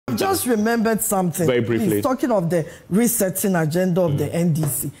just remembered something. Very briefly. He's talking of the resetting agenda of the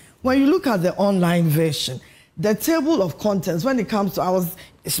NDC. When you look at the online version, the table of contents, when it comes to, I was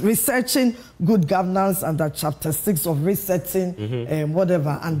researching good governance under Chapter 6 of resetting,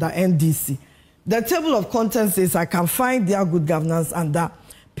 whatever, under NDC. The table of contents is I can find their good governance under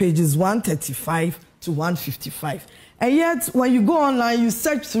pages 135 to 155. And yet, when you go online, you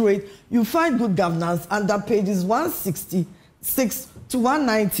search through it, you find good governance under pages 166 to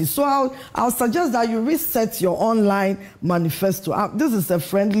 190. So I'll suggest that you reset your online manifesto. This is a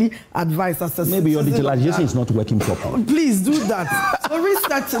friendly advice. As a Maybe your digitalization is not working properly. Please do that. So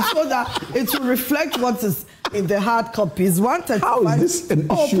reset it so that it will reflect what is in the hard copies. 135. How is this an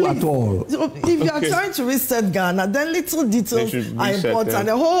issue at all? So if you are trying to reset Ghana, then little details are important.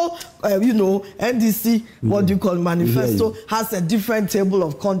 The whole, NDC, what do you call manifesto, has a different table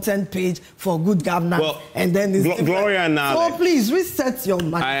of content page for good governance. Well, and then it's Gloria now. So please reset your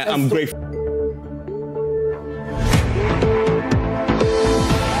manifesto. I am grateful.